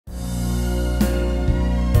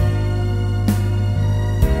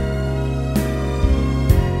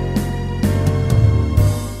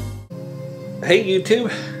Hey YouTube,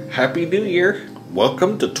 Happy New Year.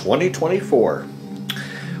 Welcome to 2024.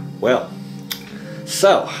 Well,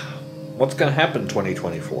 so, what's going to happen in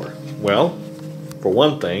 2024? Well, for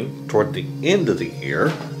one thing, toward the end of the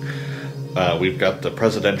year, we've got the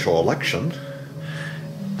presidential election,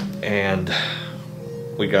 and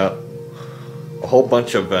we got a whole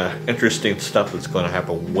bunch of interesting stuff that's going to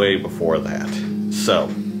happen way before that. So,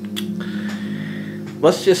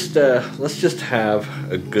 let's just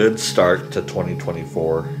have a good start to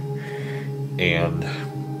 2024, and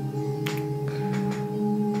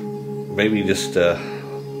maybe just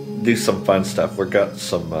do some fun stuff. I got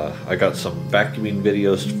some vacuuming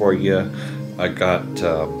videos for you. I got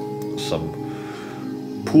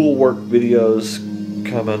some pool work videos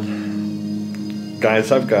coming,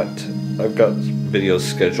 guys. I've got videos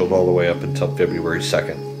scheduled all the way up until February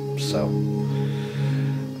 2nd. So,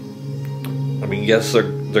 I mean, yes, they're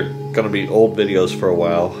going to be old videos for a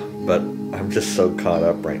while, but I'm just so caught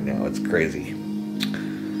up right now. It's crazy.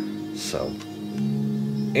 So,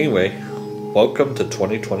 anyway, welcome to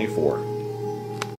 2024.